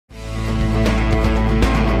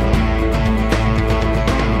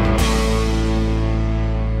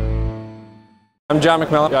I'm Jon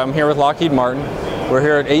McMillen. I'm here with Lockheed Martin. We're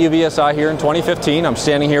here at AUVSI here in 2015. I'm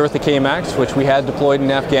standing here with the Kamax, which we had deployed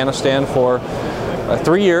in Afghanistan for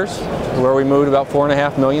 3 years, where we moved about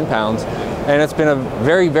 4.5 million pounds. And it's been a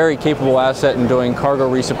very, very capable asset in doing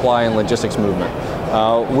cargo resupply and logistics movement.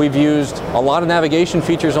 We've used a lot of navigation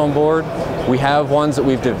features on board. We have ones that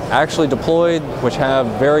we've actually deployed, which have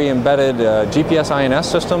very embedded GPS INS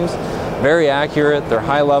systems, very accurate, they're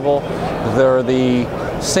high level, they're the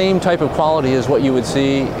same type of quality as what you would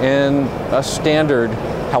see in a standard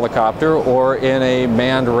helicopter or in a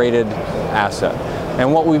manned rated asset.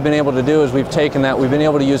 And what we've been able to do is we've taken that, we've been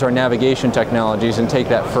able to use our navigation technologies and take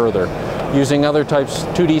that further, using other types,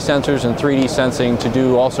 2D sensors and 3D sensing, to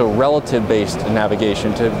do also relative-based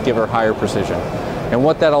navigation to give her higher precision. And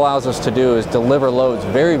what that allows us to do is deliver loads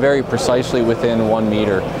very, very precisely within 1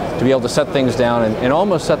 meter, to be able to set things down and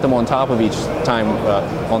almost set them on top of each time,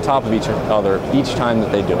 other each time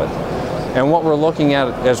that they do it. And what we're looking at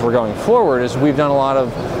as we're going forward is we've done a lot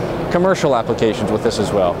of commercial applications with this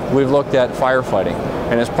as well. We've looked at firefighting,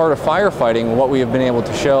 and as part of firefighting, what we have been able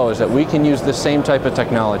to show is that we can use the same type of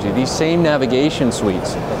technology, these same navigation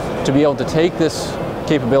suites, to be able to take this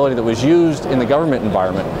capability that was used in the government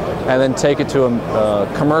environment and then take it to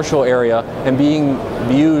a commercial area and being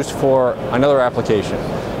used for another application.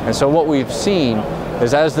 And so what we've seen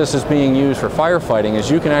is, as this is being used for firefighting, is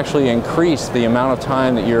you can actually increase the amount of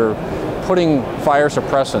time that you're putting fire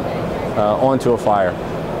suppressant onto a fire.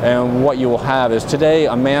 And what you will have is, today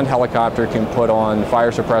a manned helicopter can put on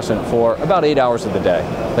fire suppressant for about 8 hours of the day.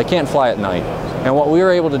 They can't fly at night. And what we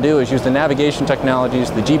were able to do is use the navigation technologies,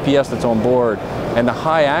 the GPS that's on board, and the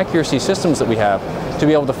high accuracy systems that we have to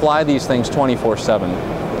be able to fly these things 24/7,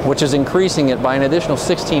 which is increasing it by an additional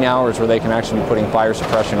 16 hours where they can actually be putting fire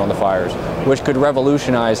suppression on the fires, which could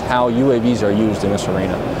revolutionize how UAVs are used in this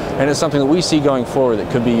arena. And it's something that we see going forward that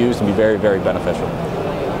could be used and be very, very beneficial.